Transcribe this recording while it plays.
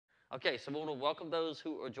Okay, so we want to welcome those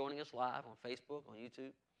who are joining us live on Facebook, on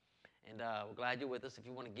YouTube. And we're glad you're with us. If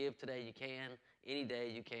you want to give today, you can. Any day,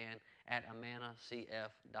 you can at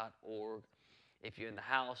amanacf.org. If you're in the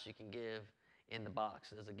house, you can give in the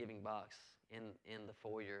box. There's a giving box in the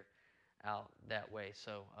foyer out that way.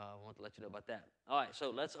 So I want to let you know about that. All right, so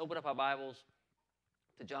let's open up our Bibles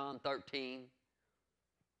to John 13.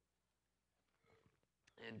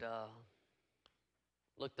 And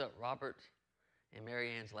looked up Robert and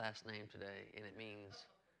Mary Ann's last name today, and it means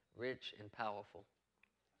rich and powerful.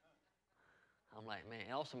 I'm like, man,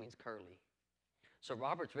 it also means curly. So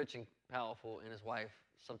Robert's rich and powerful, and his wife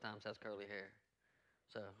sometimes has curly hair.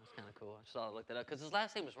 So it's kind of cool. I just thought I looked it up because his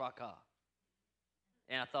last name was Rakah.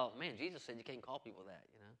 And I thought, man, Jesus said you can't call people that,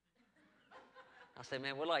 you know. I said,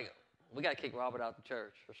 man, we got to kick Robert out the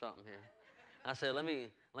church or something here. I said, let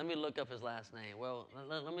me look up his last name. Well,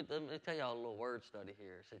 let me tell y'all a little word study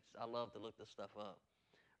here. I love to look this stuff up.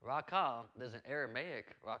 Rakah, there's an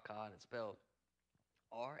Aramaic Rakah, and it's spelled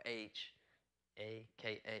Rhaka.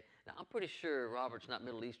 Now I'm pretty sure Robert's not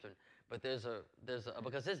Middle Eastern, but there's a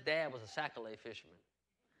because his dad was a Sakalay fisherman,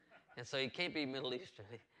 and so he can't be Middle Eastern.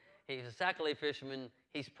 He's a Sakalay fisherman.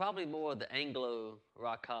 He's probably more of the Anglo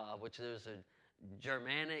Rakah, which is a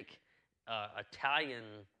Germanic,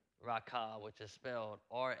 Italian Rakah, which is spelled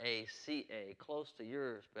Raca, close to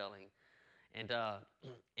your spelling, and the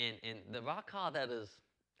Rakah that is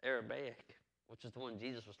Aramaic, which is the one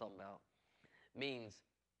Jesus was talking about, means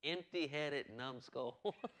empty-headed numbskull.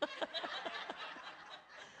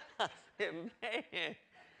 I said, man,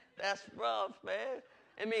 that's rough, man.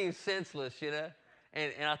 It means senseless, you know.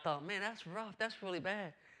 And I thought, man, that's rough. That's really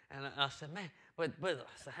bad. And I said, man, but I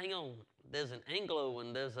said, hang on. There's an Anglo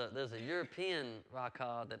and there's a European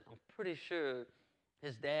Rakah that I'm pretty sure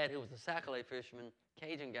his dad, who was a Sakalay fisherman,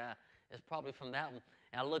 Cajun guy, is probably from that one.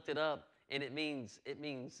 And I looked it up, and it means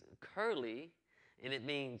curly. And it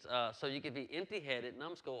means, so you could be empty-headed,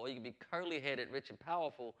 numbskull, or you could be curly-headed, rich and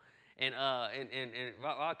powerful. And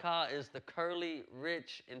Rakah is the curly,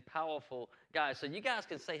 rich, and powerful guy. So you guys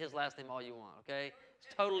can say his last name all you want, okay?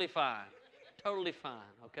 It's totally fine. Totally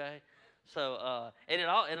fine, okay? So, and it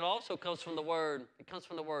also comes from the word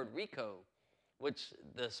Rico, which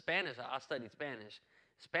the Spanish, I studied Spanish.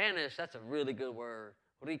 Spanish, that's a really good word.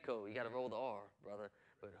 Rico, you got to roll the R, brother.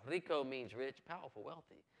 But Rico means rich, powerful,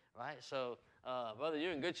 wealthy, right? So, brother,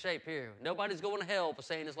 you're in good shape here. Nobody's going to hell for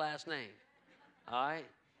saying his last name, all right?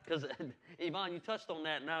 Because, Yvonne, you touched on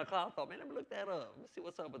that at 9 o'clock. I thought, man, let me look that up. Let's see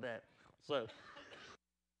what's up with that. So,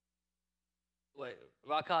 wait,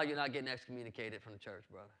 Rakah, you're not getting excommunicated from the church,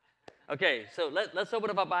 brother. Okay, so let's open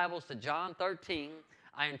up our Bibles to John 13.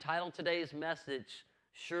 I entitled today's message,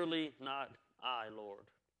 Surely Not I, Lord.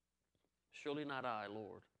 Surely not I,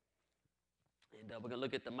 Lord. And we're going to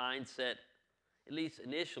look at the mindset, at least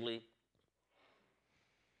initially.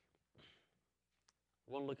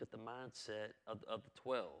 We're going to look at the mindset of the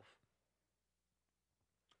 12.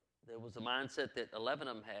 There was a mindset that 11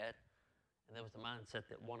 of them had, and there was a mindset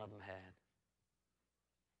that one of them had.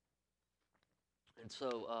 And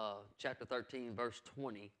so chapter 13, verse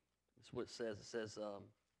 20, that's what it says. It says,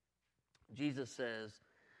 Jesus says,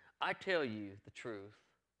 I tell you the truth.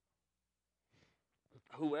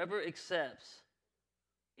 Whoever accepts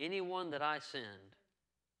anyone that I send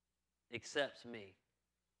accepts me.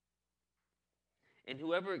 And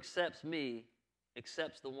whoever accepts me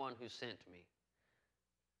accepts the one who sent me.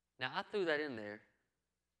 Now, I threw that in there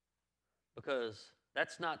because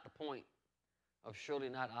that's not the point of surely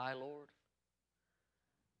not I, Lord.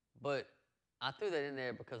 But I threw that in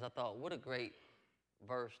there because I thought, what a great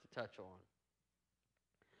verse to touch on.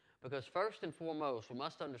 Because first and foremost, we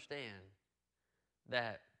must understand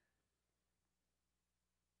that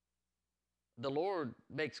the Lord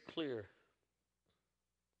makes clear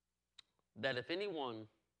that if anyone,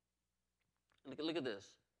 look at this,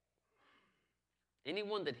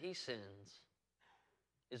 anyone that he sends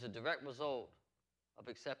is a direct result of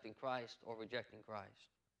accepting Christ or rejecting Christ,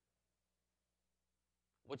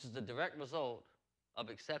 which is the direct result of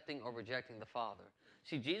accepting or rejecting the Father.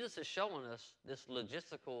 See, Jesus is showing us this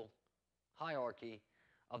logistical hierarchy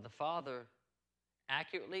of the Father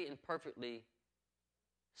accurately and perfectly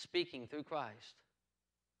speaking through Christ,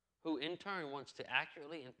 who in turn wants to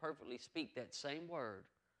accurately and perfectly speak that same word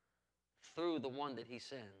through the one that he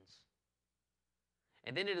sends.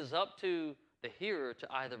 And then it is up to the hearer to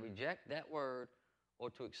either reject that word or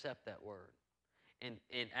to accept that word. And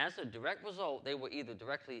as a direct result, they will either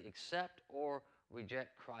directly accept or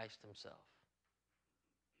reject Christ himself.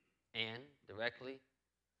 And directly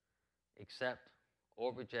accept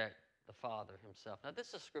or reject the Father himself. Now,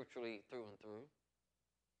 this is scripturally through and through.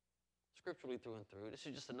 scripturally through and through. This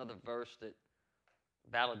is just another verse that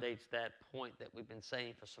validates that point that we've been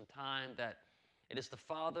saying for some time, that it is the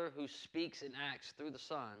Father who speaks and acts through the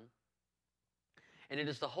Son, and it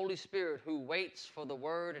is the Holy Spirit who waits for the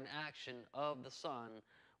word and action of the Son,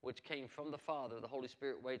 which came from the Father. The Holy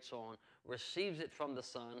Spirit waits on, receives it from the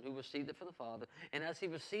Son, who received it from the Father, and as he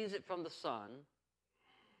receives it from the Son,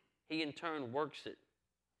 he in turn works it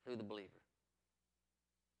through the believer.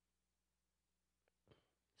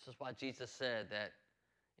 This is why Jesus said that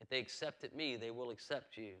if they accepted me, they will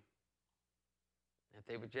accept you. If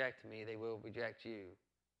they reject me, they will reject you.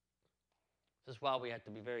 This is why we have to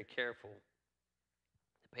be very careful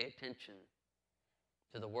to pay attention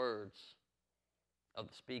to the words of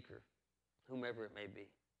the speaker, whomever it may be.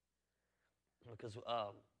 Because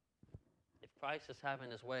if Christ is having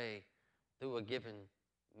his way through a given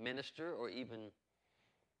minister or even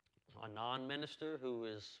a non-minister who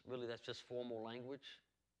is really, that's just formal language,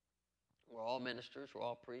 we're all ministers, we're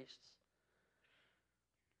all priests.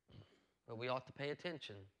 But we ought to pay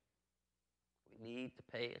attention. We need to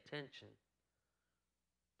pay attention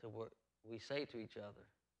to what we say to each other.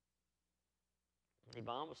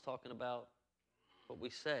 Yvonne was talking about what we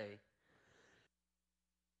say.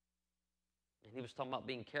 And he was talking about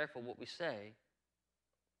being careful what we say.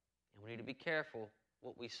 And we need to be careful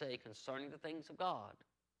what we say concerning the things of God.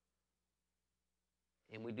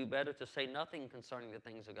 And we do better to say nothing concerning the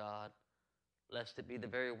things of God, lest it be the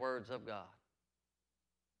very words of God.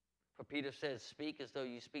 For Peter says, speak as though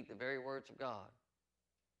you speak the very words of God.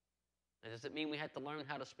 And does it mean we have to learn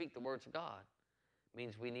how to speak the words of God? It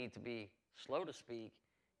means we need to be slow to speak,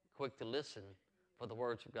 quick to listen for the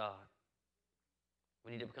words of God.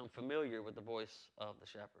 We need to become familiar with the voice of the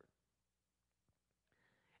shepherd.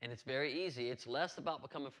 And it's very easy. It's less about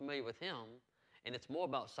becoming familiar with him, and it's more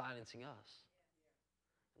about silencing us,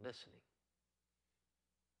 listening.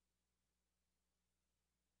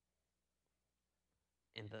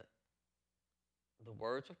 And the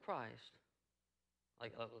words of Christ,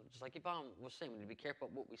 just like Yvonne was saying, we need to be careful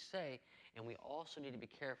of what we say, and we also need to be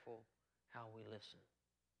careful how we listen.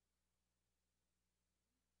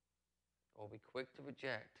 Or be quick to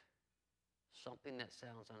reject something that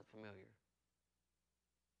sounds unfamiliar.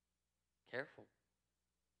 Careful.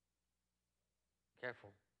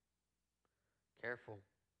 Careful. Careful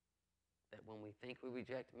that when we think we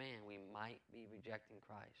reject man, we might be rejecting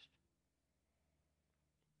Christ.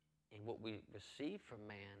 And what we receive from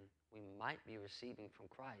man, we might be receiving from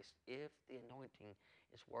Christ if the anointing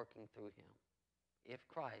is working through him. If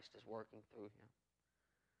Christ is working through him.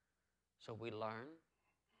 So we learn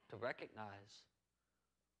to recognize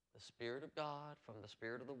the Spirit of God from the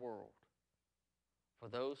spirit of the world. For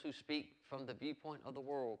those who speak from the viewpoint of the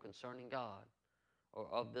world concerning God, or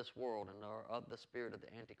of this world, and or of the spirit of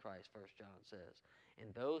the Antichrist, 1 John says.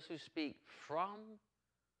 And those who speak from,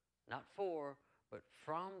 not for, but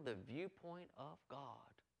from the viewpoint of God,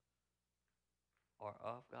 or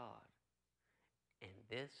of God. And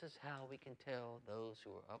this is how we can tell those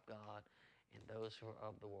who are of God and those who are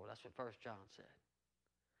of the world. That's what 1 John said.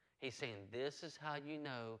 He's saying this is how you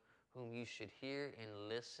know whom you should hear and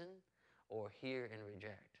listen, or hear and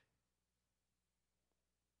reject.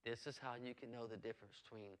 This is how you can know the difference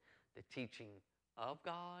between the teaching of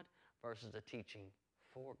God versus the teaching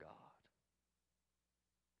for God.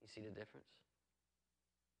 You see the difference?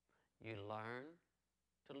 You learn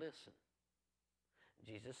to listen.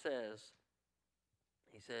 Jesus says,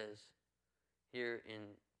 he says here in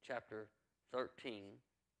chapter 13,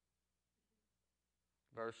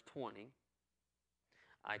 verse 20,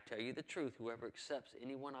 I tell you the truth, whoever accepts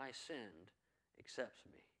anyone I send accepts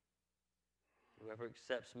me. Whoever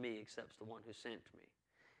accepts me accepts the one who sent me.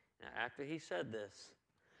 Now, after he said this,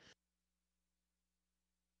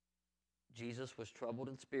 Jesus was troubled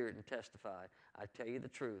in spirit and testified, I tell you the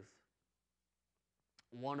truth,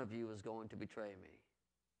 one of you is going to betray me.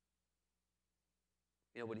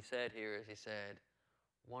 You know what he said here is he said,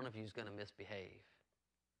 one of you is going to misbehave.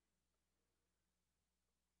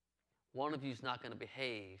 One of you is not going to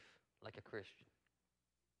behave like a Christian.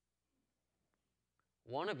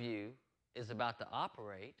 One of you is about to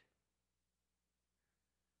operate,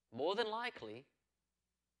 more than likely,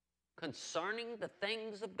 concerning the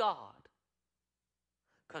things of God,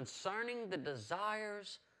 concerning the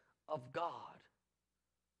desires of God.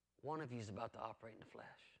 One of you is about to operate in the flesh.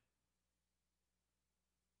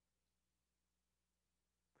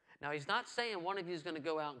 Now, he's not saying one of you is going to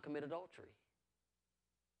go out and commit adultery.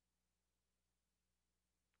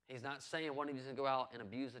 He's not saying one of you is going to go out and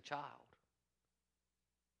abuse a child.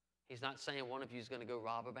 He's not saying one of you is going to go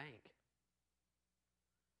rob a bank.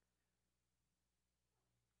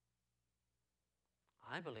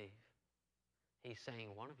 I believe He's saying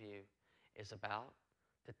one of you is about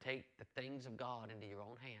to take the things of God into your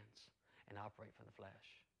own hands and operate from the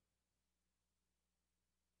flesh.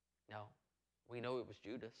 No, we know it was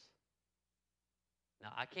Judas.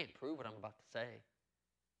 Now, I can't prove what I'm about to say,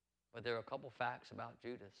 but there are a couple facts about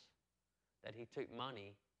Judas, that he took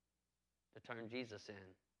money to turn Jesus in.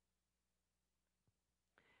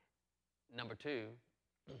 Number two,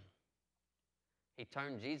 he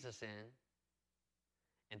turned Jesus in,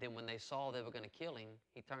 and then when they saw they were going to kill him,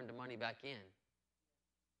 he turned the money back in.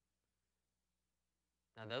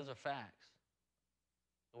 Now, those are facts.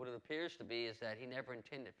 What it appears to be is that he never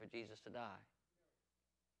intended for Jesus to die.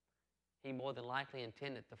 He more than likely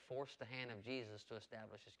intended to force the hand of Jesus to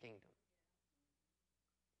establish his kingdom.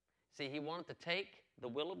 See, he wanted to take the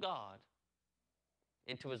will of God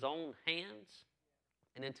into his own hands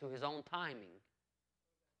and into his own timing.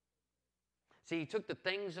 See, he took the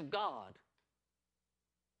things of God,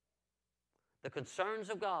 the concerns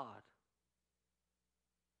of God,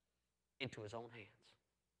 into his own hands.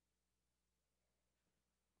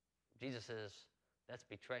 Jesus says, that's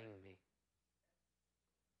betraying me.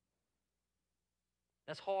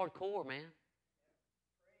 That's hardcore, man.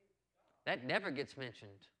 That never gets mentioned.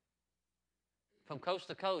 From coast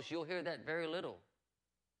to coast, you'll hear that very little.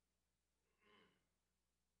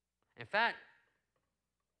 In fact,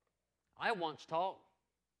 I once taught,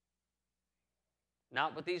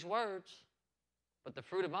 not with these words, but the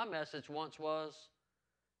fruit of my message once was,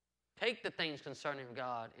 take the things concerning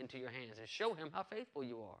God into your hands and show him how faithful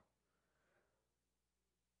you are.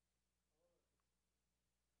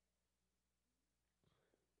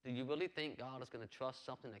 Do you really think God is going to trust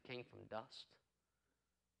something that came from dust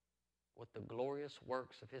with the glorious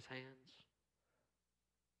works of his hands?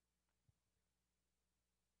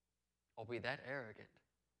 Or be that arrogant?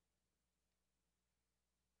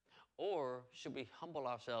 Or should we humble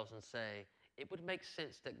ourselves and say, it would make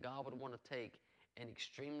sense that God would want to take an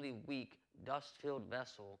extremely weak, dust-filled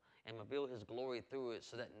vessel and reveal his glory through it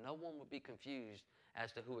so that no one would be confused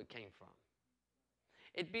as to who it came from?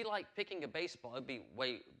 It'd be like picking a baseball. It'd be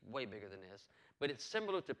way, way bigger than this. But it's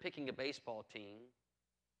similar to picking a baseball team,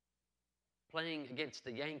 playing against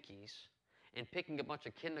the Yankees, and picking a bunch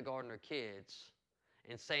of kindergartner kids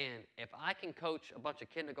and saying, if I can coach a bunch of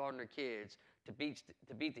kindergartner kids to beat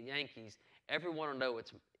the Yankees, everyone will know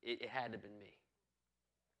it had to have been me.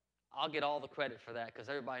 I'll get all the credit for that because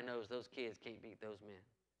everybody knows those kids can't beat those men.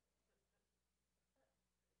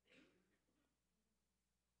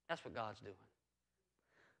 That's what God's doing.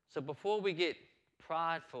 So before we get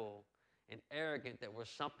prideful and arrogant that we're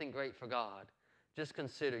something great for God, just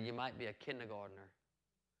consider you might be a kindergartner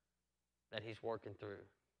that he's working through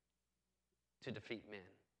to defeat men.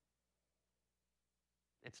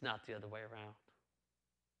 It's not the other way around.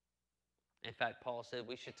 In fact, Paul said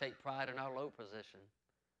we should take pride in our low position.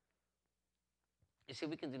 You see,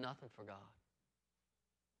 we can do nothing for God.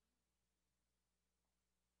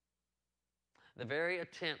 The very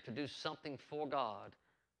attempt to do something for God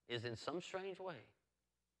is in some strange way,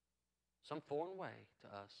 some foreign way to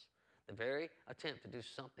us. The very attempt to do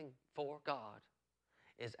something for God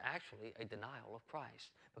is actually a denial of Christ,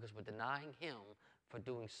 because we're denying him for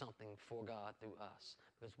doing something for God through us,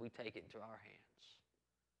 because we take it into our hands.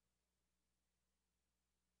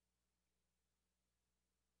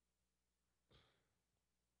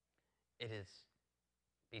 It is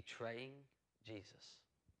betraying Jesus.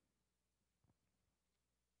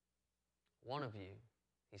 One of you,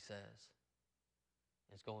 he says,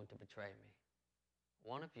 is going to betray me.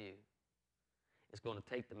 One of you is going to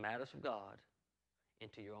take the matters of God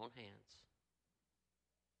into your own hands,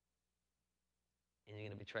 and you're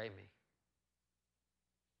going to betray me.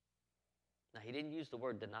 Now, he didn't use the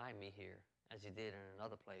word deny me here, as he did in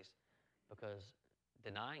another place, because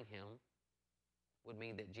denying him would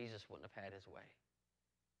mean that Jesus wouldn't have had his way.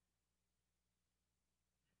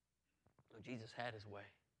 No, Jesus had his way.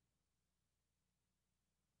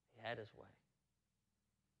 He had his way.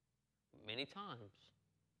 Many times,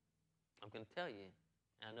 I'm going to tell you,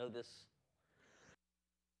 and I know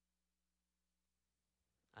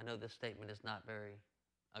this statement is not very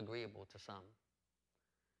agreeable to some,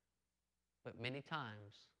 but many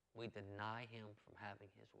times we deny him from having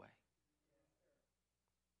his way.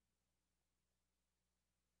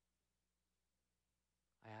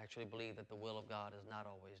 I actually believe that the will of God is not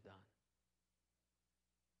always done.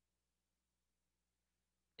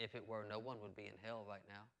 If it were, no one would be in hell right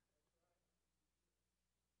now.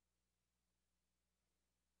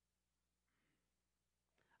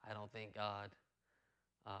 I don't think God,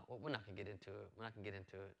 well, we're not going to get into it. We're not going to get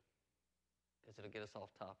into it because it'll get us off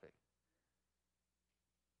topic.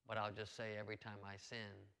 But I'll just say every time I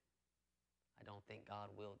sin, I don't think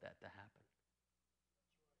God willed that to happen.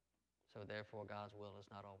 So therefore, God's will is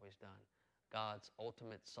not always done. God's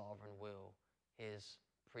ultimate sovereign will, his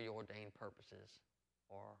preordained purposes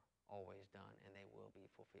are always done, and they will be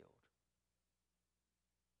fulfilled.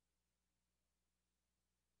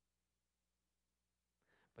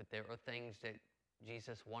 But there are things that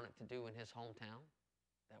Jesus wanted to do in his hometown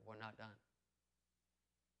that were not done.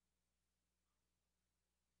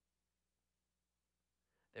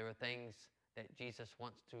 There are things that Jesus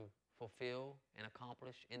wants to fulfill and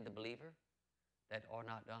accomplish in the believer that are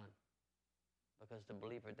not done because the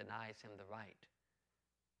believer denies him the right,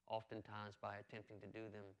 oftentimes by attempting to do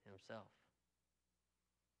them himself.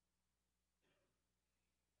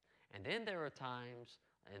 And then there are times,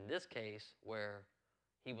 in this case, where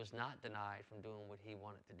he was not denied from doing what he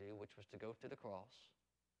wanted to do, which was to go to the cross.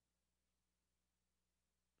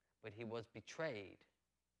 But he was betrayed.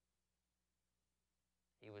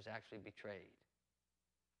 He was actually betrayed.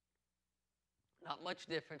 Not much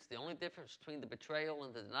difference. The only difference between the betrayal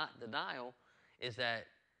and the denial is that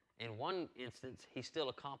in one instance, he still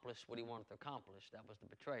accomplished what he wanted to accomplish. That was the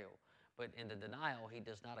betrayal. But in the denial, he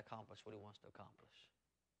does not accomplish what he wants to accomplish.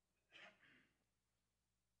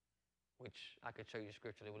 Which I could show you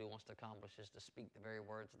scripturally. What he wants to accomplish is to speak the very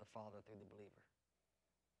words of the Father through the believer.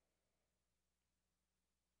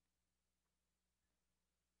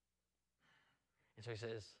 And so he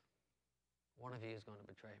says, one of you is going to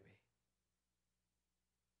betray me.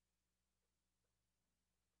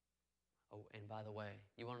 Oh, and by the way,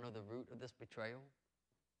 you want to know the root of this betrayal?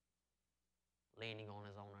 Leaning on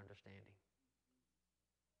his own understanding.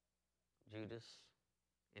 Judas,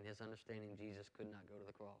 in his understanding, Jesus could not go to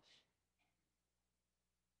the cross.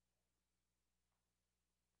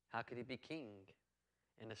 How could he be king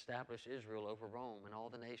and establish Israel over Rome and all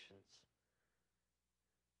the nations?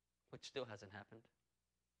 Which still hasn't happened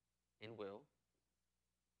and will.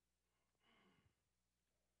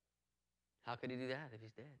 How could he do that if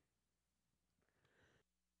he's dead?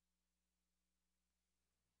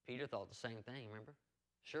 Peter thought the same thing, remember?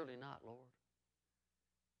 Surely not, Lord.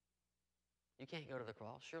 You can't go to the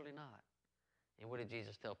cross. Surely not. And what did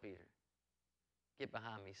Jesus tell Peter? Get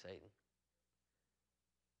behind me, Satan.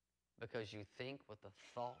 Because you think with the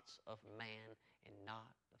thoughts of man and not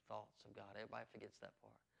the thoughts of God. Everybody forgets that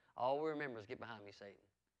part. All we remember is get behind me, Satan.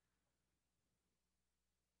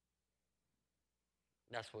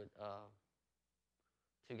 That's what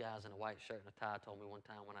two guys in a white shirt and a tie told me one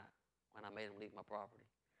time when I made them leave my property.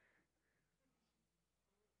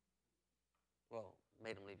 Well,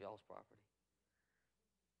 made them leave y'all's property.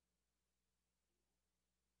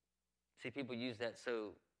 See, people use that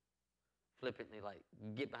so flippantly, like,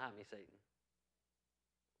 get behind me, Satan.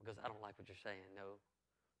 Because I don't like what you're saying. No.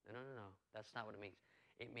 That's not what it means.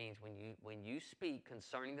 It means when you speak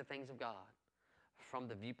concerning the things of God from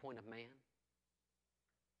the viewpoint of man,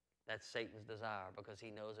 that's Satan's desire because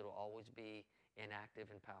he knows it will always be inactive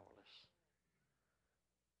and powerless.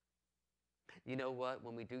 You know what?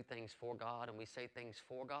 When we do things for God and we say things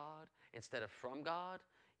for God instead of from God,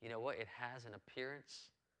 you know what? It has an appearance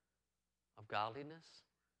of godliness,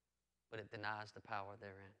 but it denies the power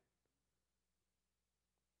therein.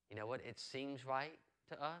 You know what? It seems right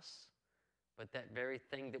to us, but that very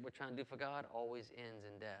thing that we're trying to do for God always ends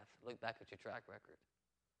in death. Look back at your track record.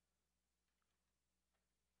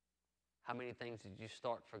 How many things did you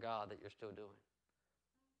start for God that you're still doing?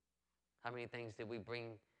 How many things did we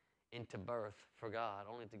bring into birth for God,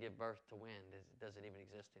 only to give birth to when it doesn't even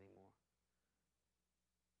exist anymore?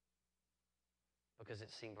 Because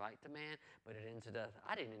it seemed right to man, but it ends in death.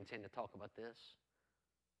 I didn't intend to talk about this,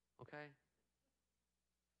 okay?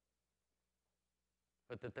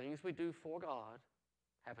 But the things we do for God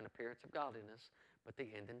have an appearance of godliness, but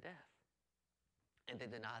they end in death. And they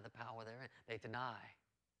deny the power therein. They deny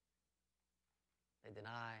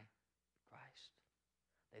Christ.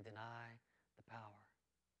 They deny the power.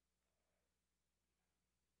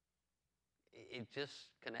 It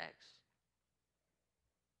just connects.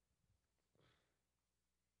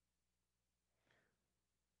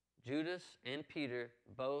 Judas and Peter,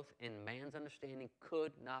 both in man's understanding,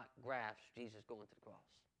 could not grasp Jesus going to the cross.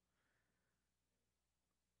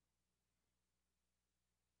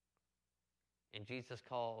 And Jesus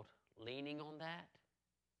called leaning on that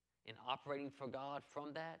and operating for God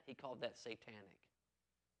from that, he called that satanic.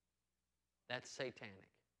 That's satanic.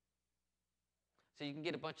 So you can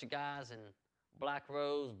get a bunch of guys in black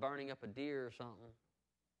robes burning up a deer or something.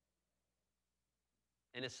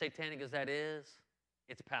 And as satanic as that is,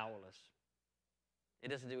 it's powerless. It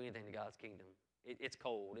doesn't do anything to God's kingdom. It's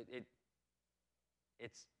cold.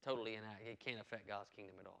 It's totally inactive. It can't affect God's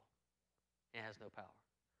kingdom at all. It has no power.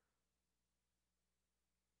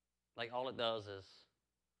 Like all it does is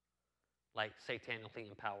like satanically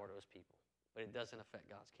empower those people. But it doesn't affect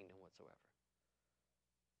God's kingdom whatsoever.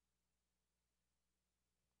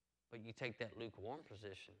 But you take that lukewarm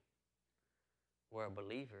position where a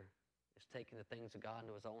believer is taking the things of God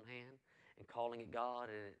into his own hand and calling it God,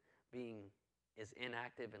 and it being as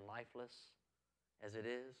inactive and lifeless as it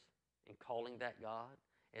is, and calling that God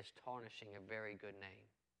is tarnishing a very good name.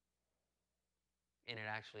 And it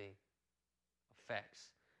actually affects,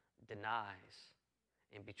 denies,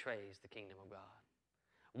 and betrays the kingdom of God.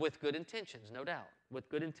 With good intentions, no doubt. With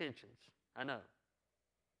good intentions. I know.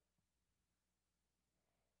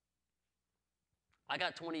 I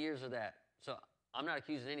got 20 years of that, so I'm not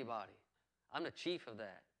accusing anybody. I'm the chief of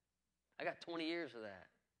that. I got 20 years of that.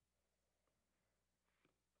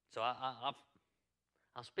 So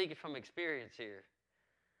I'm speaking from experience here.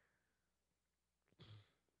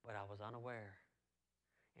 But I was unaware,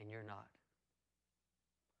 and you're not.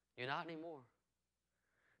 You're not anymore.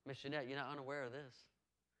 Miss Jeanette, you're not unaware of this.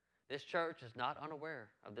 This church is not unaware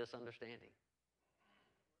of this understanding.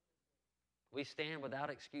 We stand without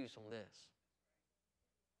excuse on this.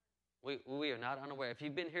 We are not unaware. If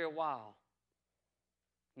you've been here a while,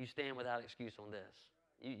 you stand without excuse on this.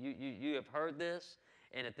 You have heard this,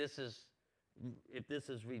 and if this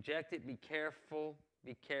is rejected, be careful,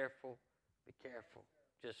 be careful, be careful.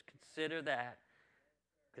 Just consider that.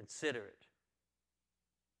 Consider it.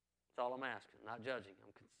 That's all I'm asking. I'm not judging.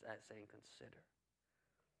 I'm saying consider.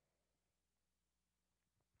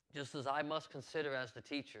 Just as I must consider as the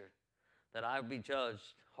teacher that I would be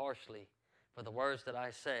judged harshly for the words that I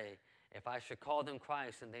say, if I should call them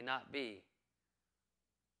Christ and they not be.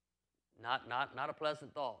 Not a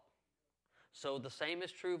pleasant thought. So the same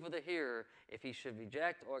is true for the hearer. If he should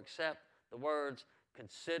reject or accept the words,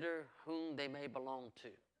 consider whom they may belong to.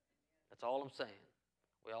 That's all I'm saying.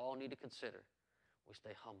 We all need to consider. We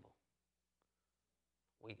stay humble.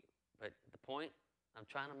 But the point I'm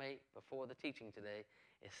trying to make before the teaching today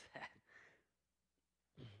is that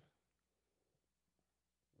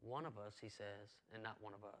one of us, he says, and not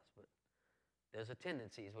one of us, but there's a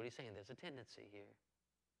tendency, is what he's saying. There's a tendency here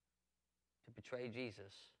to betray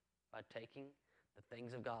Jesus by taking the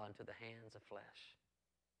things of God into the hands of flesh.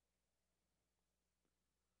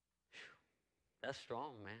 Whew. That's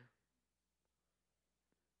strong, man.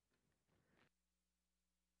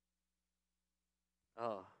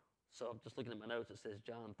 Oh, so I'm just looking at my notes. It says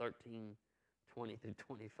John 13, 20 through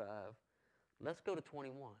 25. Let's go to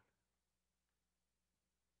 21.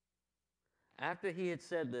 After he had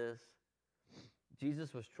said this,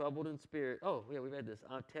 Jesus was troubled in spirit. Oh, yeah, we read this.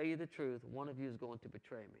 I'll tell you the truth. One of you is going to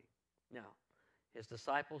betray me. Now, his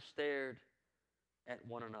disciples stared at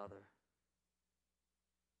one another,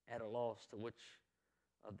 at a loss to which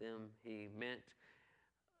of them he meant.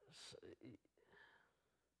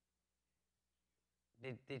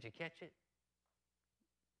 Did you catch it?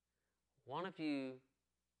 One of you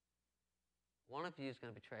is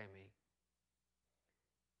going to betray me.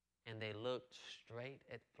 And they looked straight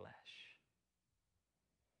at flesh.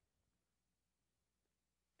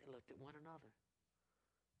 They looked at one another.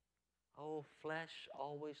 Oh, flesh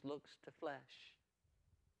always looks to flesh.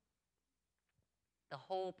 The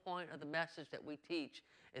whole point of the message that we teach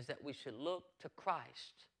is that we should look to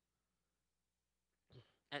Christ.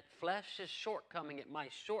 At flesh's shortcoming, at my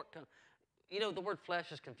shortcoming. You know, the word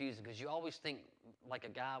flesh is confusing because you always think like a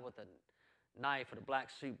guy with a knife or a black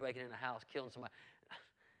suit breaking in a house, killing somebody.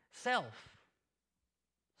 Self.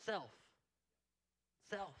 Self.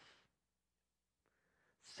 Self.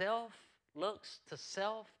 Self looks to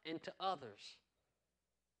self and to others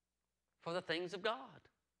for the things of God.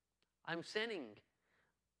 I'm sinning.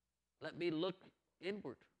 Let me look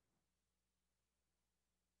inward.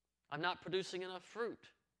 I'm not producing enough fruit.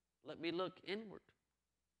 Let me look inward.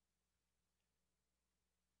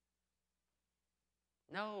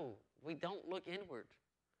 No, we don't look inward.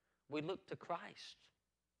 We look to Christ.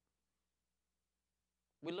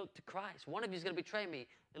 We look to Christ. One of you is going to betray me.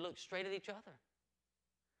 They look straight at each other.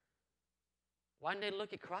 Why didn't they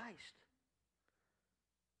look at Christ?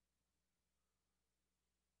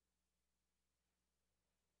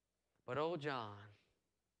 But old John,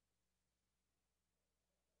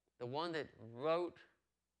 the one that wrote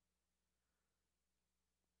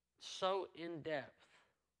so in depth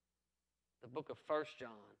the book of 1 John,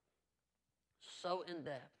 so in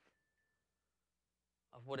depth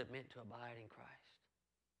of what it meant to abide in Christ.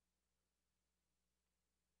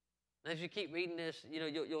 And as you keep reading this,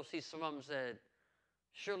 you'll see some of them said,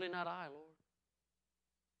 surely not I, Lord.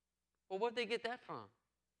 Well, where'd they get that from?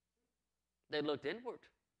 They looked inward.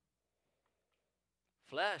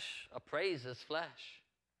 Flesh appraises flesh.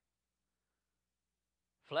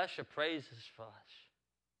 Flesh appraises flesh.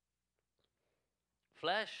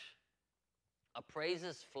 Flesh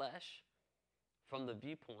appraises flesh from the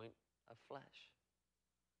viewpoint of flesh.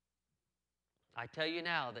 I tell you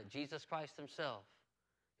now that Jesus Christ himself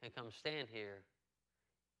can come stand here,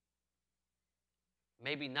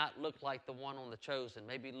 maybe not look like the one on The Chosen,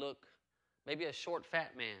 maybe a short,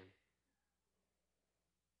 fat man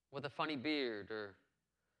with a funny beard or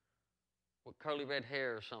with curly red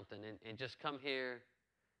hair or something, and just come here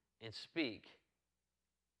and speak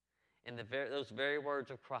in those very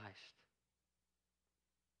words of Christ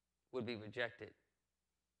would be rejected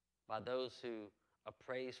by those who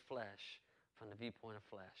appraise flesh from the viewpoint of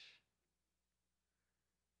flesh.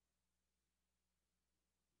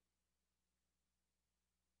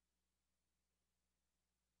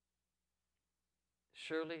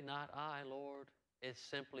 Surely not I, Lord. It's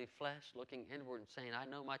simply flesh looking inward and saying, I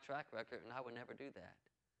know my track record and I would never do that.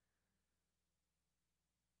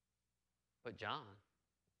 But John,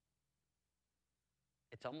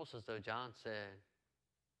 it's almost as though John said,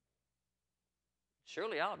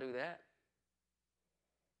 surely I'll do that.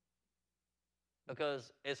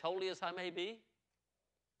 Because as holy as I may be,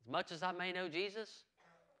 as much as I may know Jesus,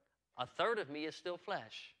 a third of me is still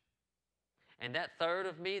flesh. And that third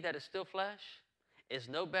of me that is still flesh is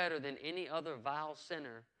no better than any other vile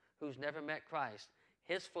sinner who's never met Christ.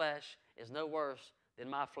 His flesh is no worse than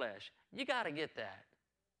my flesh. You got to get that.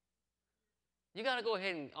 You got to go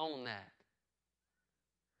ahead and own that.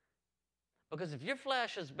 Because if your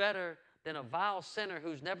flesh is better than a vile sinner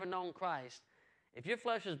who's never known Christ, if your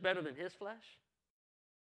flesh is better than his flesh,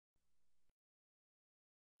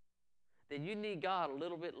 then you need God a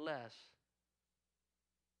little bit less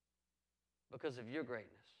because of your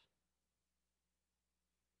greatness.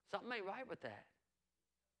 Something ain't right with that.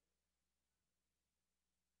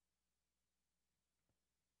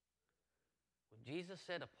 When Jesus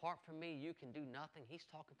said, apart from me, you can do nothing, he's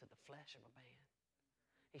talking to the flesh of a man.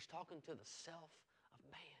 He's talking to the self of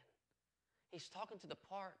man. He's talking to the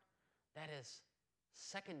part that is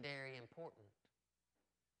secondary important.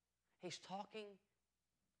 He's talking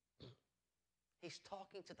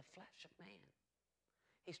to the flesh of man.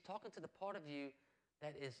 He's talking to the part of you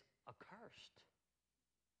that is accursed.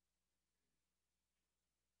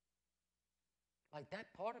 Like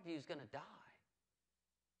that part of you is going to die.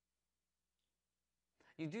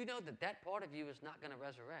 You do know that that part of you is not going to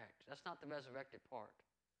resurrect. That's not the resurrected part.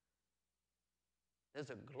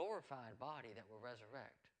 There's a glorified body that will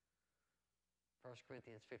resurrect. 1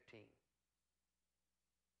 Corinthians 15.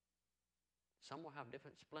 Some will have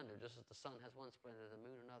different splendor, just as the sun has one splendor, the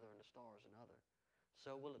moon another, and the stars another.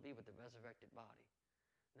 So will it be with the resurrected body.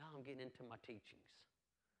 Now I'm getting into my teachings.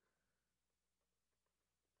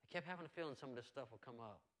 I kept having a feeling some of this stuff will come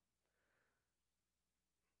up.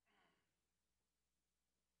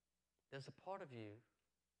 There's a part of you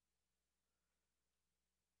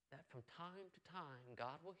that from time to time,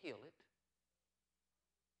 God will heal it.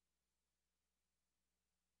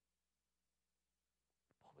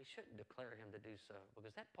 But we shouldn't declare him to do so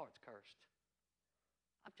because that part's cursed.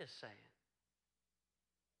 I'm just saying.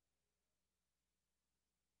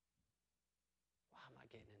 Why am I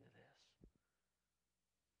getting into this?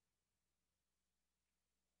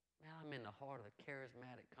 Man, I'm in the heart of the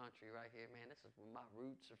charismatic country right here, man. This is where my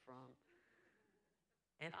roots are from.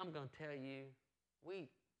 And I'm going to tell you,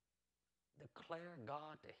 we declare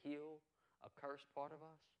God to heal a cursed part of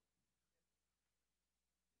us.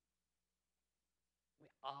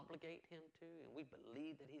 We obligate him to, and we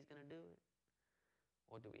believe that he's going to do it.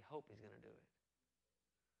 Or do we hope he's going to do it?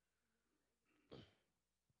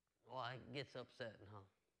 Well, it gets upsetting, huh?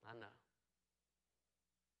 I know.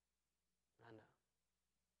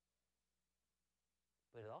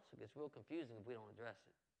 But it also gets real confusing if we don't address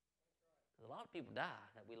it. Because a lot of people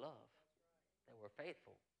die that we love, that were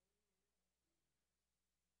faithful.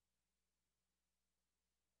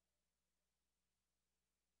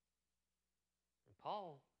 And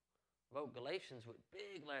Paul wrote Galatians with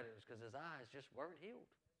big letters because his eyes just weren't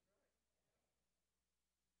healed.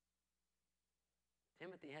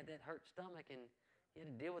 Timothy had that hurt stomach and he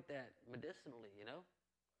had to deal with that medicinally, you know?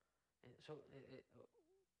 And so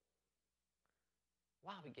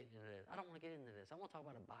why are we getting into this? I don't want to get into this. I want to talk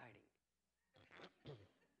about abiding.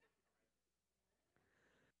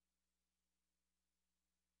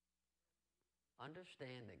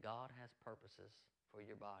 Understand that God has purposes for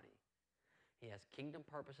your body. He has kingdom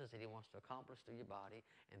purposes that he wants to accomplish through your body,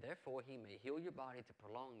 and therefore he may heal your body to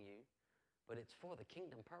prolong you, but it's for the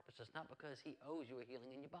kingdom purposes, not because he owes you a healing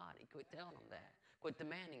in your body. Quit telling him that. Quit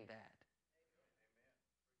demanding that.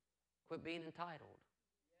 Quit being entitled.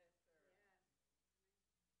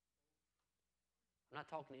 I'm not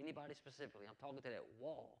talking to anybody specifically. I'm talking to that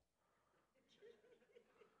wall.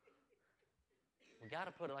 We got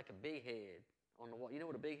to put like a big head on the wall. You know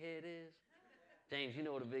what a big head is? James, you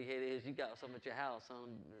know what a big head is. You got some at your house.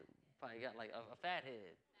 Some probably got like a fat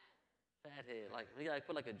head. Fat head. Like, you got to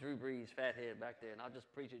put like a Drew Brees fat head back there, and I'll just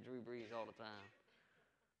preach at Drew Brees all the time.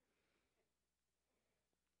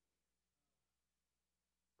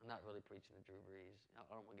 I'm not really preaching to Drew Brees. I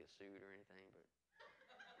don't want to get sued or anything, but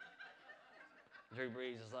Drew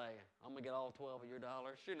Brees is like, I'm going to get all 12 of your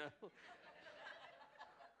dollars, you know.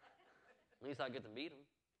 At least I get to meet him.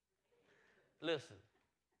 Listen,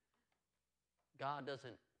 God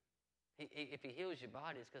doesn't, if he heals your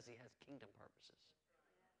body, it's because he has kingdom purposes.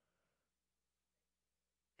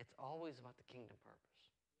 It's always about the kingdom purpose.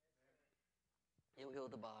 He'll heal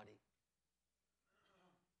the body.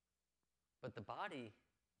 But the body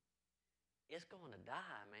is going to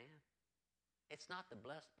die, man. It's not the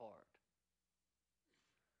blessed part.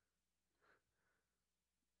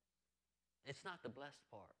 It's not the blessed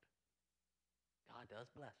part. God does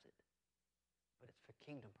bless it, but it's for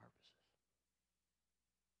kingdom purposes.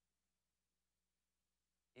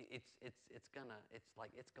 It's going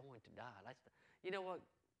to die. You know what?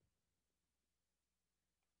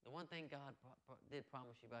 The one thing God did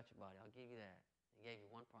promise you about your body, I'll give you that. He gave you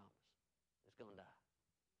one promise. It's going to die.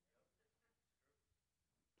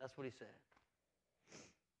 That's what he said.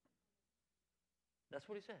 That's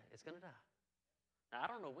what he said. It's going to die. Now,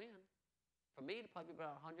 I don't know when. For me, it'll probably be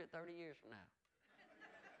about 130 years from now.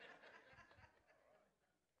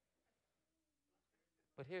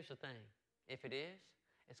 But here's the thing. If it is,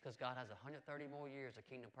 it's because God has 130 more years of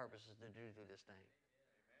kingdom purposes to do through this thing.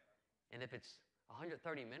 And if it's 130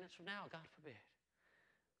 minutes from now, God forbid,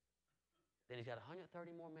 then he's got 130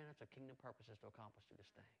 more minutes of kingdom purposes to accomplish through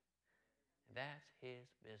this thing. And that's his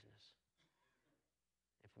business.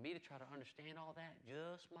 And for me to try to understand all that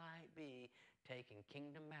just might be taking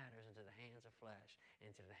kingdom matters into the hands of flesh,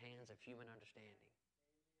 into the hands of human understanding.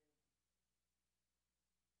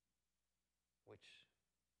 Which,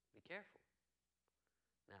 be careful.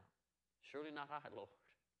 Now, surely not I, Lord,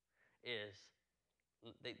 is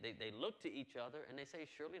they look to each other and they say,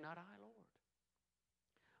 surely not I, Lord.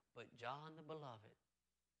 But John the beloved.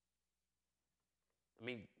 I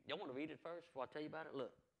mean, y'all want to read it first before I tell you about it?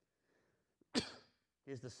 Look.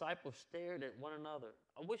 His disciples stared at one another.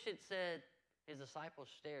 I wish it said his disciples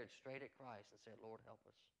stared straight at Christ and said, Lord, help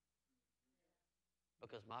us.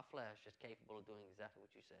 Because my flesh is capable of doing exactly what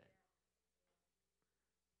you said.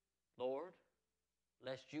 Lord,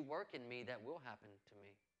 lest you work in me, that will happen to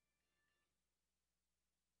me.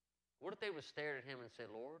 What if they would stare at him and say,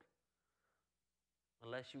 Lord,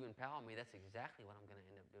 unless you empower me, that's exactly what I'm going to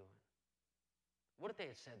end up doing. What if they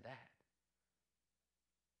had said that?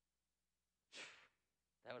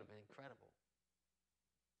 That would have been incredible.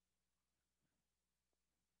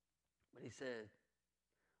 But he said,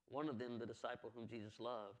 one of them, the disciple whom Jesus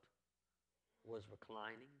loved, was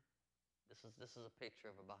reclining. This is a picture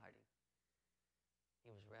of abiding.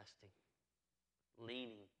 He was resting,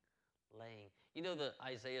 leaning, laying. You know the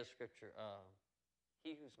Isaiah scripture,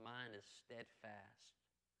 he whose mind is steadfast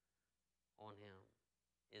on him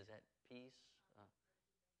is at peace.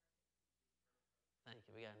 Thank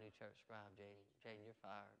you. We got a new church scribe, Jaden. Jaden, you're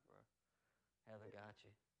fired, bro. Heather got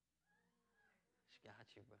you. She got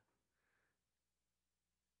you, bro.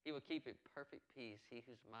 He will keep it perfect peace, he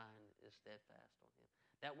whose mind is steadfast on him.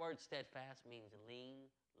 That word steadfast means lean,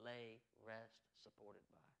 lay, rest, supported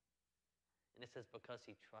by. And it says because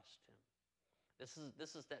he trusts him.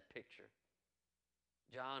 This is that picture.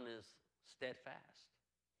 John is steadfast.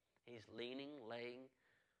 He's leaning, laying,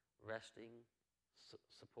 resting,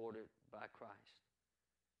 supported by Christ.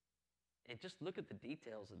 And just look at the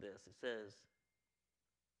details of this. It says,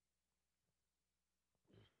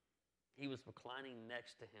 he was reclining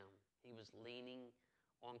next to him. He was leaning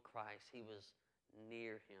on Christ. He was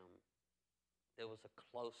near him. There was a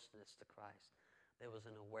closeness to Christ. There was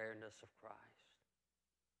an awareness of Christ.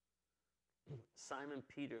 Simon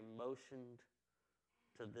Peter motioned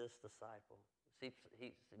to this disciple. See,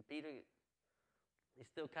 Peter, he's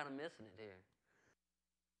still kind of missing it here.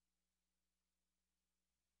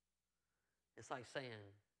 It's like saying,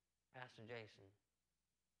 Pastor Jason,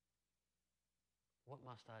 what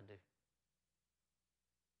must I do?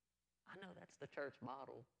 I know that's the church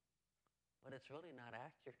model, but it's really not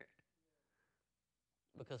accurate.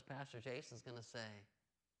 Because Pastor Jason's going to say,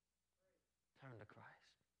 turn to Christ.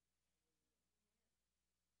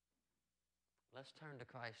 Let's turn to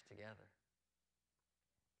Christ together.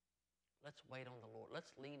 Let's wait on the Lord.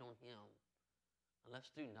 Let's lean on him. And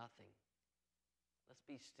let's do nothing. Let's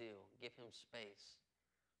be still. Give him space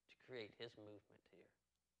to create his movement here.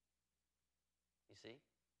 You see?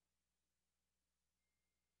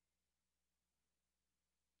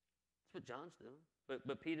 That's what John's doing.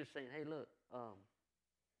 But Peter's saying, hey, look,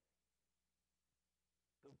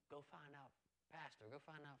 go find out, Pastor, go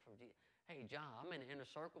find out from Jesus. Hey, John, I'm in the inner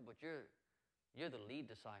circle, but you're the lead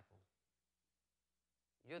disciple.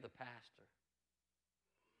 You're the pastor.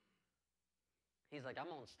 He's like,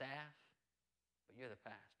 I'm on staff, but you're the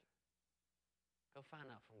pastor. Go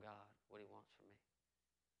find out from God what he wants from me.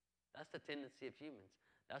 That's the tendency of humans.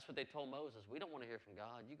 That's what they told Moses. We don't want to hear from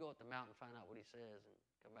God. You go up the mountain and find out what he says and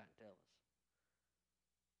come back and tell us.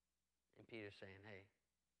 And Peter's saying, hey,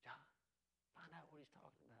 John, find out what he's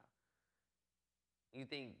talking about. You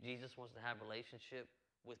think Jesus wants to have a relationship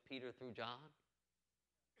with Peter through John?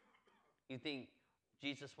 You think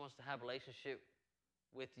Jesus wants to have a relationship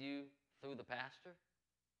with you through the pastor?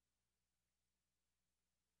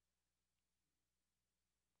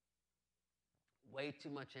 Way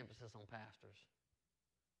too much emphasis on pastors.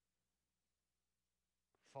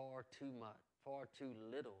 Far too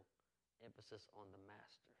little emphasis on the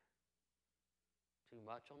master. Too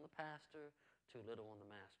much on the pastor, too little on the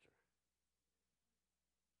master.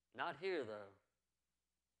 Not here, though.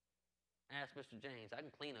 Ask Mr. James. I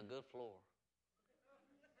can clean a good floor.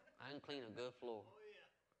 I can clean a good floor.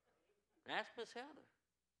 Ask Miss Heather.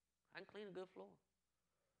 I can clean a good floor.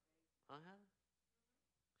 Huh, Heather?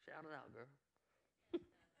 Shout it out, girl.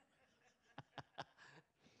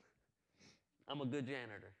 I'm a good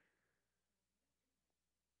janitor.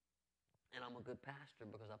 And I'm a good pastor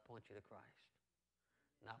because I point you to Christ.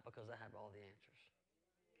 Not because I have all the answers.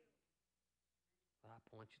 But I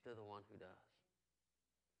point you to the one who does.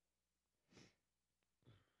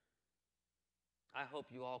 I hope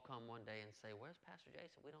you all come one day and say, where's Pastor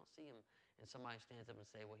Jason? We don't see him. And somebody stands up and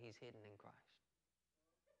say, well, he's hidden in Christ.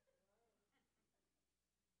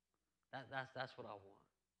 That's what I want.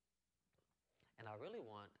 And what I really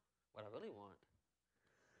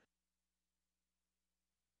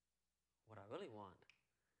want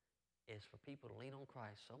is for people to lean on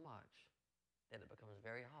Christ so much that it becomes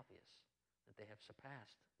very obvious that they have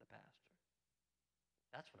surpassed the pastor.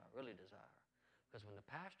 That's what I really desire. Because when the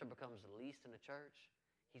pastor becomes the least in the church,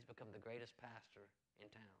 he's become the greatest pastor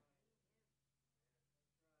in town.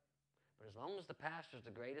 But as long as the pastor's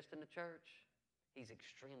the greatest in the church, he's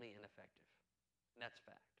extremely ineffective. And that's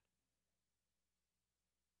fact.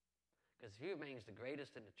 Because if he remains the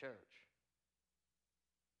greatest in the church,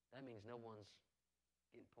 that means no one's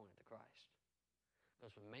getting pointed to Christ.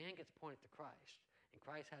 Because when man gets pointed to Christ, and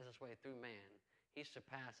Christ has his way through man, he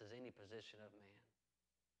surpasses any position of man.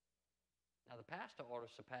 Now, the pastor ought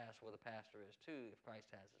to surpass where the pastor is, too, if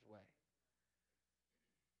Christ has his way.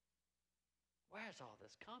 Where's all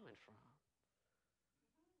this coming from?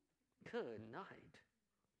 Good night.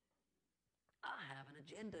 I have an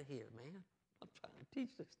agenda here, man. I'm trying to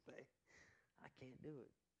teach this thing. I can't do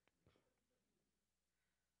it.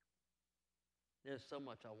 There's so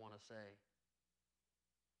much I want to say.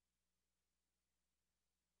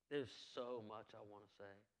 There's so much I want to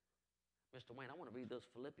say. Mr. Wayne, I want to read those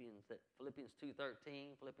Philippians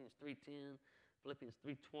 2:13, Philippians 3:10, Philippians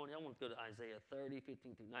 3:20. I want to go to Isaiah 30,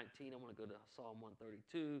 15 through 19. I want to go to Psalm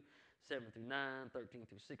 132, 7 through 9, 13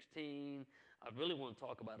 through 16. I really want to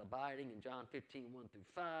talk about abiding in John 15, 1 through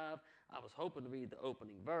 5. I was hoping to read the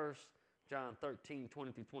opening verse, John 13,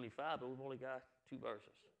 20 through 25, but we've only got 2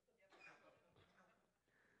 verses.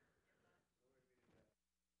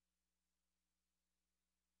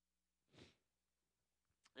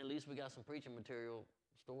 At least we got some preaching material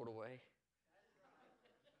stored away.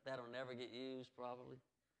 That'll never get used, probably.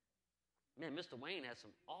 Man, Mr. Wayne has some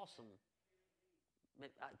awesome.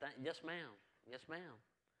 Yes, ma'am. Yes, ma'am.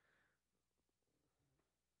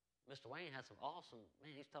 Mr. Wayne has some awesome.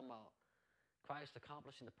 Man, he's talking about Christ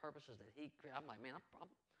accomplishing the purposes that he created. I'm like, man, I'm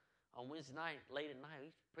on Wednesday night, late at night,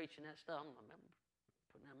 he's preaching that stuff. I'm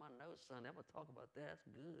putting that in my notes, son. I'm going to talk about that.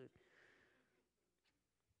 That's good.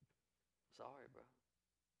 Sorry, bro.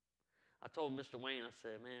 I told Mr. Wayne, I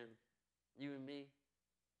said, man, you and me,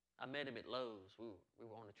 I met him at Lowe's. We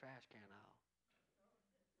were on the trash can aisle.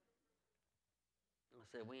 I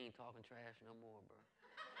said, we ain't talking trash no more, bro.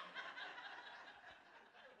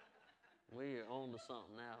 We are on to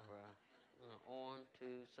something now, bro.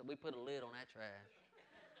 So we put a lid on that trash.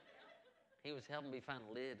 He was helping me find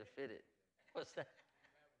a lid to fit it. What's that?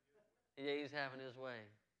 Yeah, he's having his way.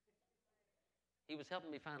 He was helping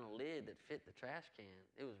me find a lid that fit the trash can.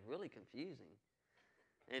 It was really confusing.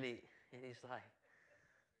 And he's like,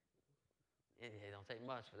 it don't take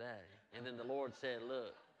much for that. And then the Lord said,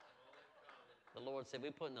 look, the Lord said,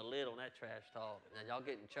 we're putting a lid on that trash talk. Now, y'all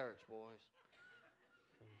get in church, boys.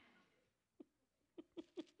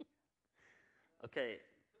 Okay,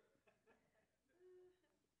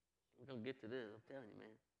 we're going to get to this. I'm telling you,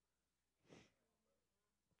 man.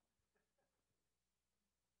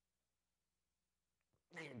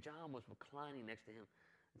 Man, John was reclining next to him.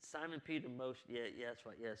 And Simon Peter motioned. Yeah, that's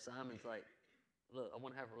right. Yeah, Simon's like, look, I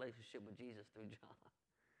want to have a relationship with Jesus through John.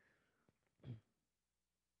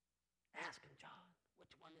 Ask him, John,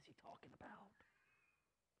 which one is he talking about?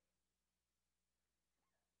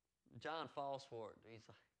 John falls for it. He's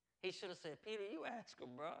like, he should have said, Peter, you ask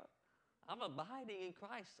him, bro. I'm abiding in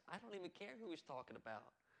Christ. I don't even care who he's talking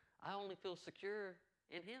about. I only feel secure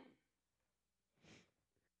in him.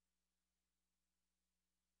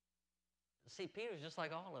 See, Peter's just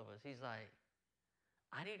like all of us. He's like,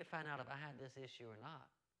 I need to find out if I had this issue or not.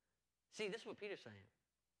 See, this is what Peter's saying.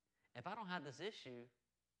 If I don't have this issue,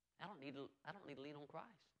 I don't need to lean on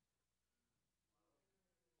Christ.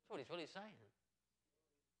 That's what he's saying.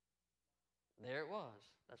 There it was.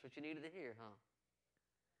 That's what you needed to hear, huh?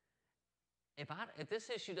 If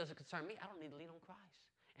this issue doesn't concern me, I don't need to lean on Christ.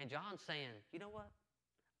 And John's saying, you know what?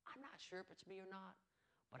 I'm not sure if it's me or not,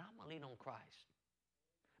 but I'm going to lean on Christ.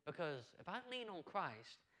 Because if I lean on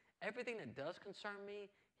Christ, everything that does concern me,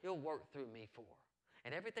 he'll work through me for.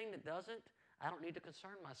 And everything that doesn't, I don't need to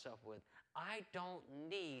concern myself with. I don't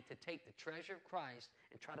need to take the treasure of Christ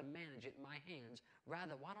and try to manage it in my hands.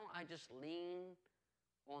 Rather, why don't I just lean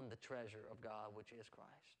on the treasure of God, which is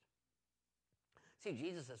Christ? See,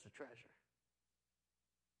 Jesus is the treasure.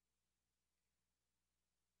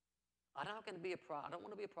 I don't want to be a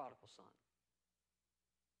prodigal son.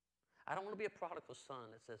 I don't want to be a prodigal son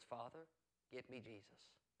that says, Father, give me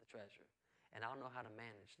Jesus, the treasure, and I'll know how to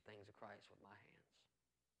manage the things of Christ with my hands.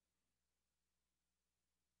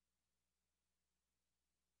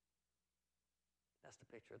 That's the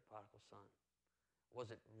picture of the prodigal son. It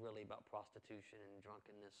wasn't really about prostitution and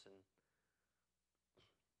drunkenness, and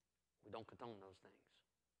we don't condone those things.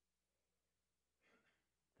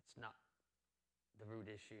 That's not the root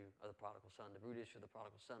issue of the prodigal son. The root issue of the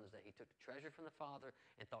prodigal son is that he took the treasure from the father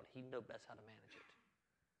and thought he'd know best how to manage it.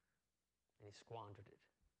 And he squandered it.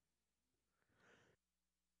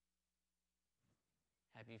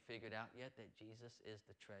 Have you figured out yet that Jesus is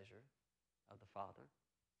the treasure of the Father?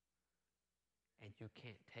 And you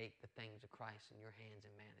can't take the things of Christ in your hands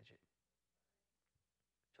and manage it.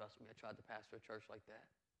 Trust me, I tried to pastor a church like that.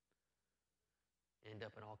 End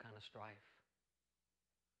up in all kind of strife.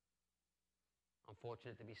 I'm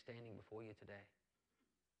fortunate to be standing before you today.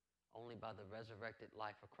 Only by the resurrected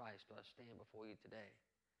life of Christ do I stand before you today.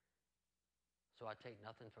 So I take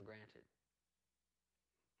nothing for granted.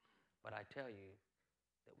 But I tell you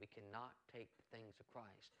that we cannot take the things of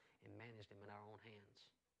Christ and manage them in our own hands.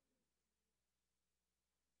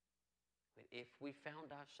 But if we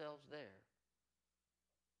found ourselves there,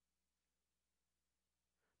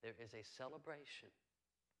 there is a celebration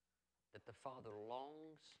that the Father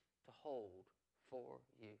longs to hold for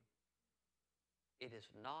you. It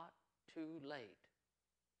is not too late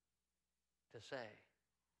to say,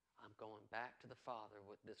 I'm going back to the Father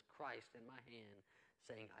with this Christ in my hand,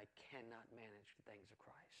 saying I cannot manage the things of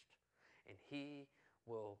Christ. And he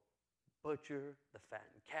will butcher the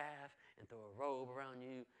fattened calf and throw a robe around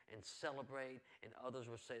you and celebrate, and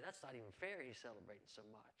others will say, that's not even fair, he's celebrating so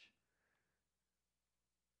much.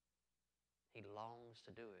 He longs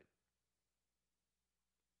to do it.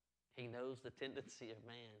 He knows the tendency of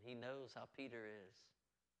man. He knows how Peter is.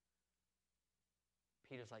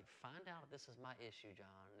 Peter's like, find out if this is my issue,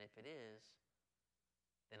 John. And if it is,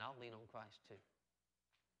 then I'll lean on Christ too.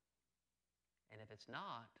 And if it's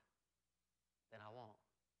not, then I won't.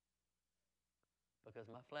 Because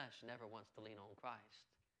my flesh never wants to lean on Christ.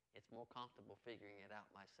 It's more comfortable figuring it out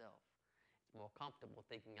myself. It's more comfortable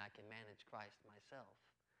thinking I can manage Christ myself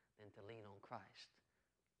than to lean on Christ.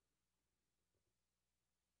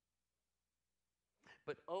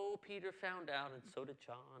 But Peter found out, and so did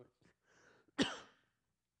John.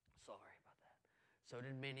 Sorry about that. So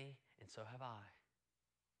did many, and so have I.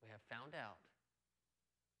 We have found out.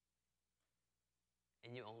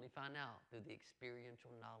 And you only find out through the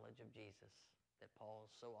experiential knowledge of Jesus that Paul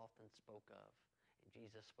so often spoke of, and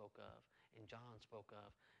Jesus spoke of, and John spoke of.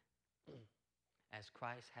 As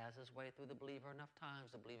Christ has his way through the believer enough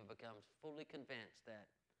times, the believer becomes fully convinced that,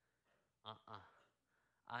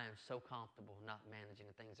 I am so comfortable not managing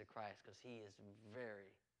the things of Christ because he is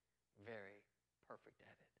very, very perfect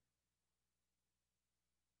at it.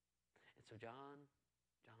 And so John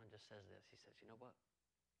just says this. He says, you know what?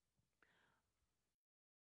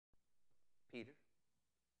 Peter,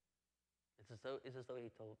 it's as though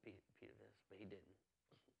he told Peter this, but he didn't.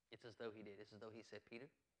 It's as though he did. It's as though he said, Peter,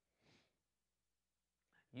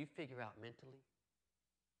 you figure out mentally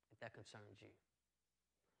if that concerns you.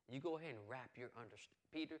 You go ahead and wrap your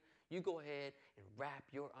Peter, you go ahead and wrap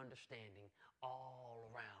your understanding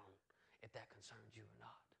all around if that concerns you or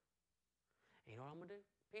not. And you know what I'm going to do,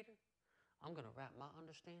 Peter? I'm going to wrap my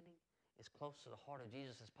understanding as close to the heart of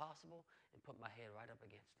Jesus as possible and put my head right up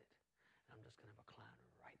against it. And I'm just going to recline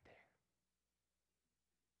right there.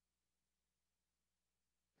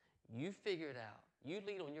 You figure it out. You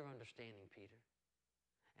lean on your understanding, Peter,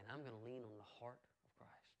 and I'm going to lean on the heart of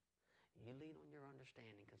Christ. You lean on your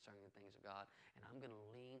understanding concerning the things of God, and I'm going to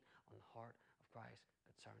lean on the heart of Christ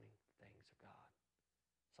concerning the things of God.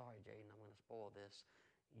 Sorry, Jaden, I'm going to spoil this.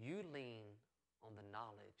 You lean on the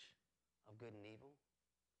knowledge of good and evil,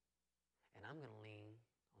 and I'm going to lean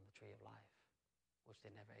on the tree of life, which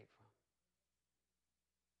they never ate from.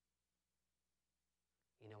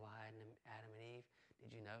 You know why Adam and Eve?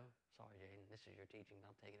 Did you know? Sorry, Jaden, this is your teaching.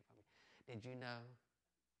 I'm taking it from you. Did you know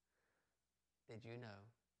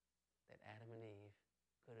that Adam and Eve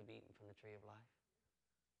could have eaten from the tree of life?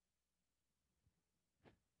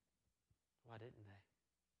 Why didn't they?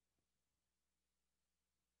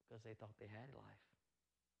 Because they thought they had life.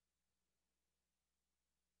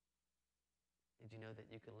 Did you know that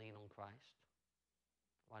you can lean on Christ?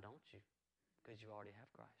 Why don't you? Because you already have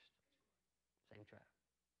Christ. Same trap.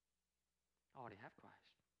 I already have Christ.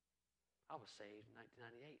 I was saved in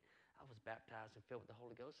 1998. I was baptized and filled with the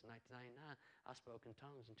Holy Ghost in 1999. I spoke in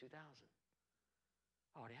tongues in 2000.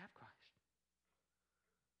 I already have Christ.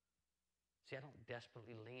 See, I don't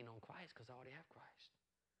desperately lean on Christ because I already have Christ.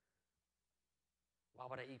 Why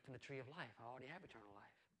would I eat from the tree of life? I already have eternal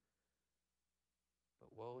life.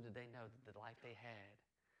 But woe did they know that the life they had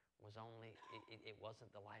was only, it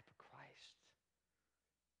wasn't the life of Christ.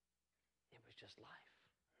 It was just life.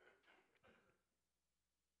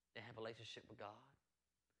 They had a relationship with God,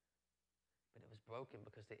 but it was broken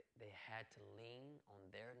because they had to lean on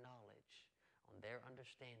their knowledge, on their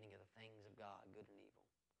understanding of the things of God, good and evil.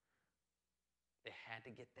 They had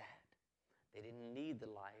to get that. They didn't need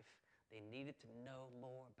the life. They needed to know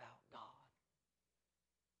more about God.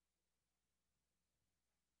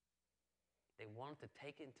 They wanted to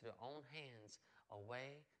take it into their own hands, a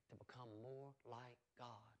way to become more like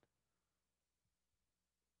God.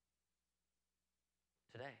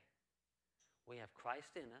 Today, we have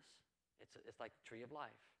Christ in us. It's like the tree of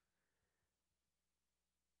life.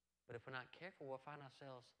 But if we're not careful, we'll find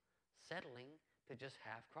ourselves settling to just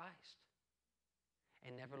have Christ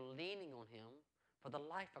and never leaning on him for the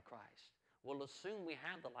life of Christ. We'll assume we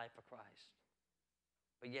have the life of Christ,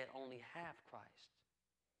 but yet only have Christ.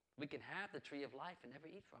 We can have the tree of life and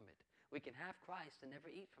never eat from it. We can have Christ and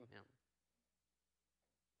never eat from him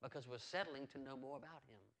because we're settling to know more about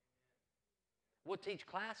him. We'll teach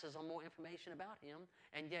classes on more information about him,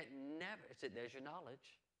 and yet never, there's your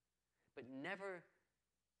knowledge, but never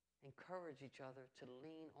encourage each other to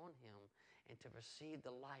lean on him and to receive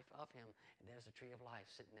the life of him. And there's a tree of life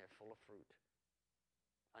sitting there full of fruit,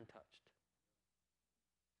 untouched.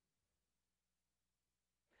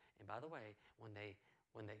 And by the way, when they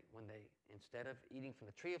instead of eating from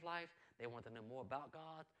the tree of life, they want to know more about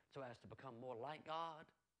God so as to become more like God.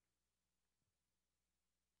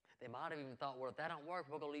 They might have even thought, well, if that don't work,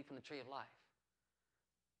 we're going to eat from the tree of life.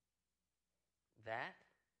 That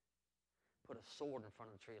put a sword in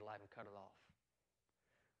front of the tree of life and cut it off.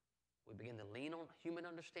 We begin to lean on human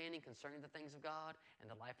understanding concerning the things of God, and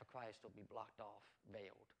the life of Christ will be blocked off,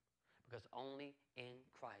 veiled. Because only in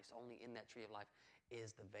Christ, only in that tree of life,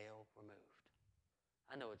 is the veil removed.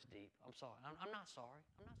 I know it's deep. I'm sorry. I'm not sorry.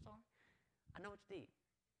 I'm not sorry. I know it's deep.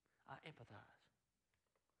 I empathize.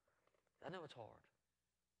 I know it's hard.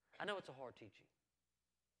 I know it's a hard teaching.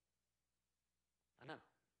 I know.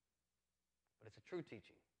 But it's a true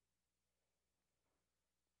teaching.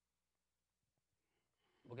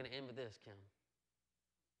 We're going to end with this, Kim.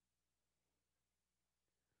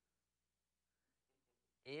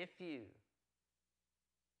 If you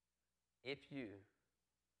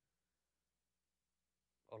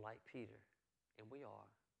are like Peter, and we are,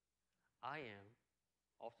 I am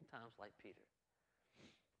oftentimes like Peter.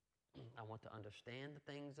 I want to understand the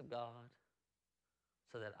things of God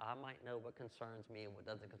so that I might know what concerns me and what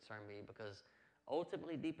doesn't concern me, because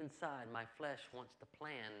ultimately deep inside my flesh wants to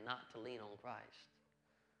plan not to lean on Christ.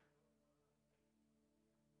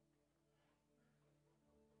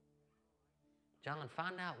 John,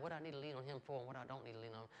 find out what I need to lean on him for and what I don't need to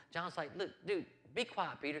lean on. John's like, look, dude, be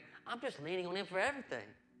quiet, Peter. I'm just leaning on him for everything.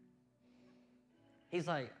 He's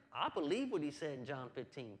like, I believe what he said in John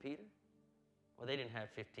 15, Peter. Well, they didn't have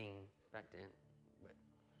 15 back then, but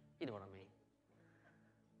you know what I mean.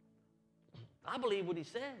 I believe what he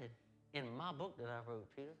said in my book that I wrote,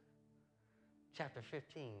 Peter. chapter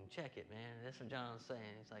 15. Check it, man. That's what John's saying.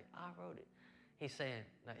 He's like, I wrote it. He's saying,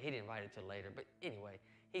 no, he didn't write it till later, but anyway,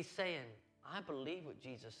 he's saying, I believe what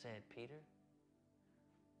Jesus said, Peter,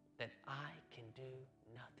 that I can do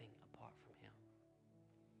nothing apart from him.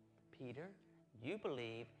 Peter, you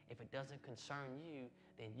believe if it doesn't concern you,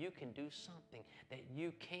 then you can do something, that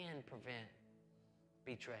you can prevent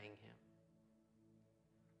betraying him.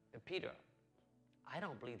 But Peter, I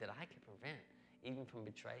don't believe that I can prevent even from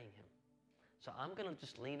betraying him. So I'm going to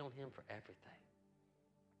just lean on him for everything.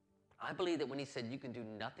 I believe that when he said you can do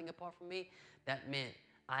nothing apart from me, that meant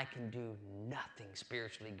I can do nothing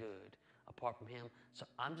spiritually good apart from him. So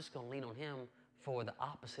I'm just going to lean on him for the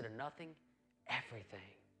opposite of nothing, everything.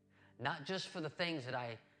 Not just for the things that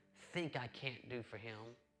I think I can't do for him,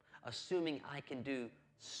 assuming I can do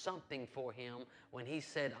something for him when he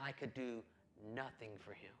said I could do nothing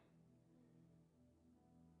for him.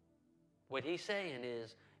 What he's saying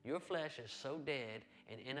is, your flesh is so dead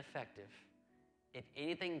and ineffective. If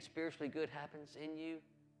anything spiritually good happens in you,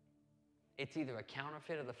 it's either a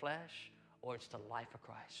counterfeit of the flesh or it's the life of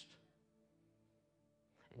Christ.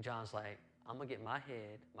 And John's like, I'm going to get my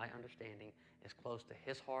head, my understanding, as close to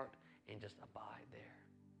his heart and just abide there.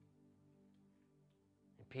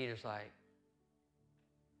 And Peter's like,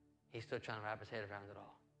 he's still trying to wrap his head around it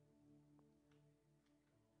all.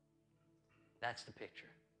 That's the picture.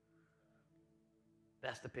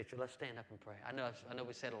 That's the picture. Let's stand up and pray. I know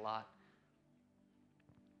we said a lot.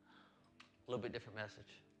 A little bit different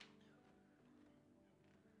message.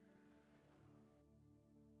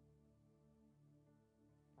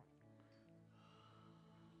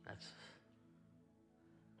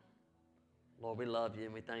 Lord, we love you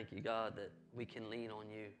and we thank you, God, that we can lean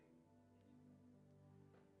on you.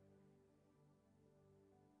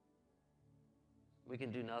 We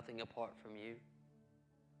can do nothing apart from you.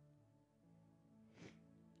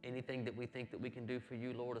 Anything that we think that we can do for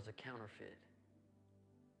you, Lord, is a counterfeit.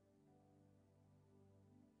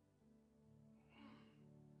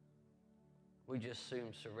 We just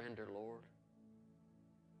soon surrender, Lord.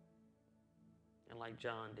 And like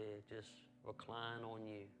John did, just recline on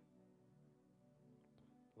you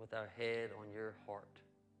with our head on your heart,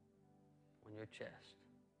 on your chest.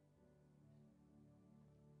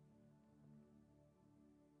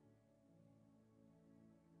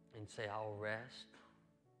 And say, I'll rest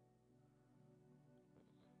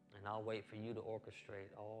and I'll wait for you to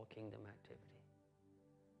orchestrate all kingdom activity.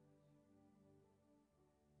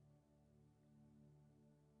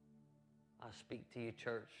 I speak to you,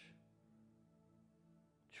 church,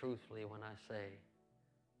 truthfully when I say,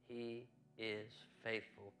 He is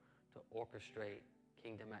faithful to orchestrate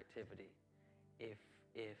kingdom activity if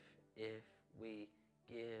we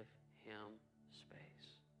give Him space.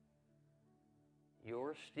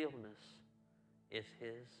 Your stillness is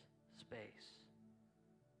His space.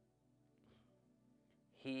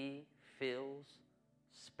 He fills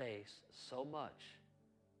space so much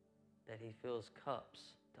that He fills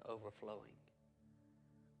cups to overflowing.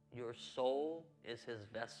 Your soul is His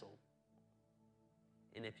vessel.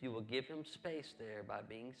 And if you will give Him space there by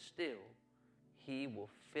being still, He will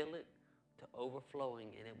fill it to overflowing,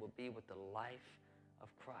 and it will be with the life of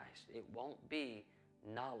Christ. It won't be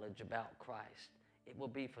knowledge about Christ. It will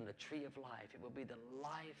be from the tree of life. It will be the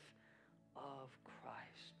life of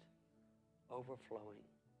Christ overflowing.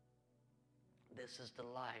 This is the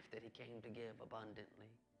life that He came to give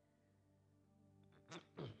abundantly.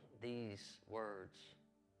 These words,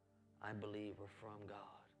 I believe, are from God.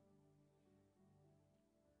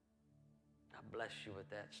 I bless you with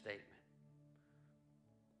that statement.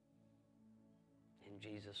 In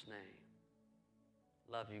Jesus' name.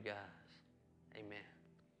 Love you guys. Amen.